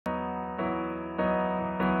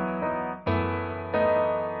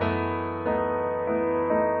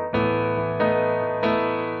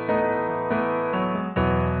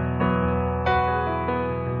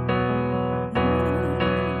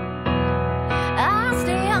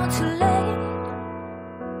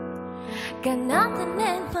got nothing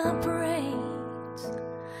in my brains.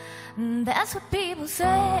 That's what people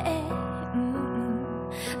say.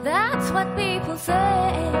 That's what people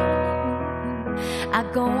say. I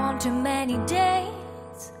go on too many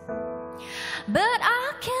days, but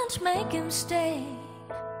I can't make him stay.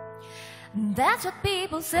 That's what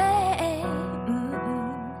people say.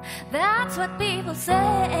 That's what people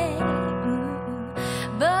say.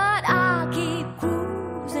 But I keep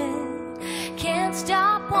cruising, can't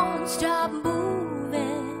stop, won't stop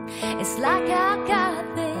moving. It's like I got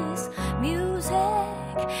this music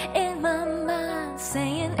in my mind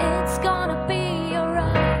saying it's gonna be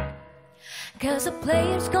alright. 'Cause the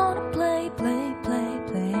player's gonna play, play, play,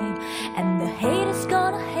 play, and the hater's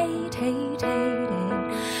gonna hate, hate, hate,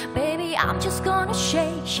 hate. Baby, I'm just gonna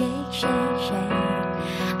shake, shake, shake, shake.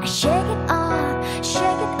 I shake it off,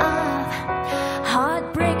 shake it off.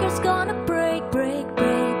 Heartbreaker's gonna break, break,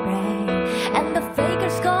 break, break, and the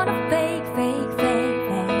faker's gonna fake, fake, fake,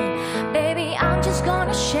 fake. Baby, I'm just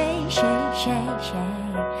gonna shake, shake, shake,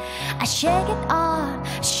 shake. I shake it off,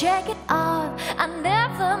 shake it off. I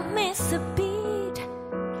never miss a beat.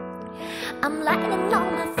 I'm lightning on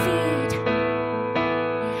my feet.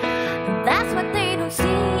 That's what they don't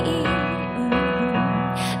see.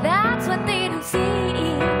 That's what they don't see.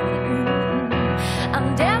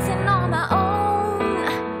 I'm dancing on my own.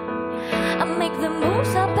 I make the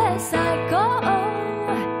moves up as I go.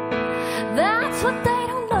 That's what they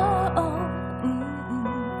don't know.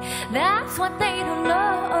 That's what they don't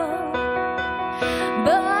know.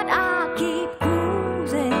 But I keep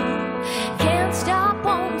cruising, can't stop,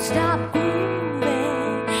 won't stop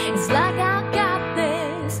grooving. It's like I got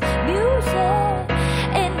this music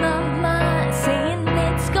in my mind saying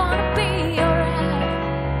it's gonna be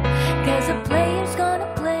alright. 'Cause the player's gonna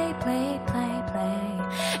play, play, play, play,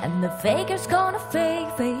 and the faker's gonna fake,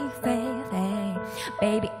 fake, fake, fake.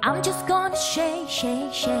 Baby, I'm just gonna shake,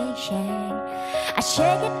 shake, shake, shake. I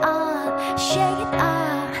shake it off, shake it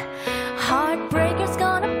off. Heartbreaker's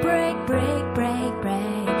gonna break, break, break,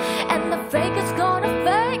 break, and the faker's gonna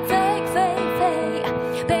fake, fake, fake, fake.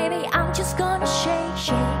 Baby, I'm just gonna shake,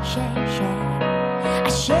 shake, shake, shake. I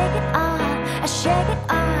shake it off, I shake it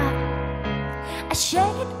off. I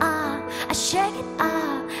shake it off, I shake it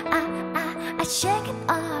off. I shake it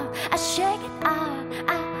off, I shake it off.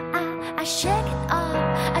 I shake it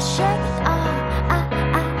off, I shake it off.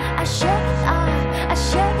 I shake it off, I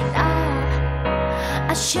shake it off.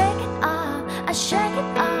 I shake it off, I shake it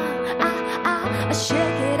off. I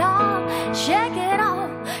shake it off, shake it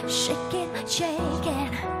off, shake it, shake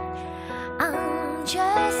it. I'm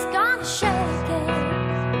just gonna shake it.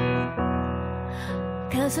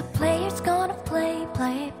 'Cause the player's gonna play,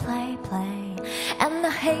 play, play, play, and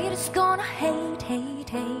the hater's gonna hate, hate,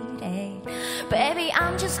 hate, hate. Baby,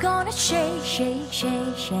 I'm just gonna shake, shake,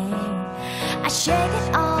 shake, shake. I shake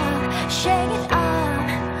it off, shake it off.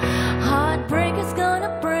 Heartbreaker's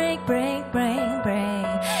gonna break, break, break, break,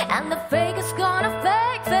 and the faker's gonna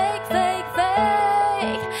fake, fake, fake,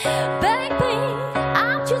 fake. Baby,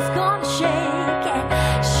 I'm just gonna shake it,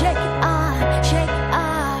 shake it off, shake it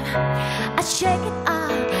off. I shake it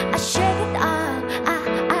off, I shake it off.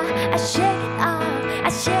 I shake it off, I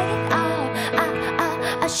shake it off.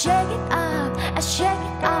 I shake it off, I shake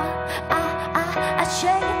it off. I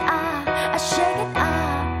shake it off, I shake it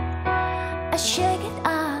off. I shake it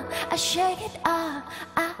off, I shake it off.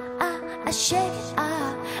 I shake it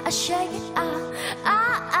off, I shake it off.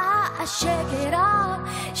 I shake it off,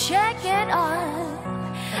 shake it off.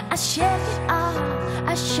 I shake it off,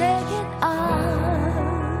 I shake it off.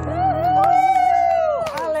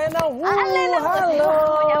 Alena Wu, Alena Wu. halo.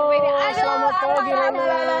 Selamat pagi, Lena.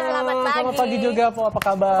 Selamat pagi juga, Po. Apa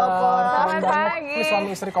kabar? Selamat pagi. Ini suami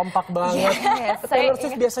istri kompak banget. Yes, Taylor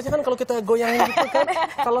Swift biasanya kan kalau kita goyang gitu kan.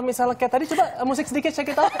 Kalau misalnya kayak tadi, coba musik sedikit,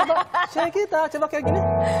 shake it out. Coba, shake it out. Coba kayak gini.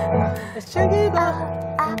 Shake it out.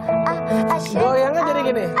 Goyangnya jadi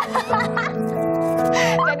gini.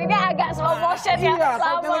 Jadinya agak slow motion ya. Iya,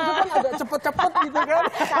 kalau Taylor Swift kan agak cepet-cepet gitu kan.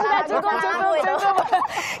 Cukup.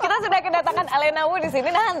 Kita sudah kedatangan Alena Wu di sini.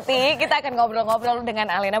 Nanti kita akan ngobrol-ngobrol dengan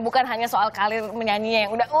Alena, bukan hanya soal karir menyanyinya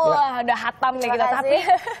yang udah hatam nih gitu, tapi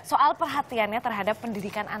soal perhatiannya terhadap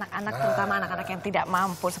pendidikan anak-anak, terutama anak-anak yang tidak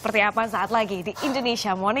mampu. Seperti apa saat lagi di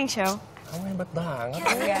Indonesia Morning Show. Kamu hebat banget.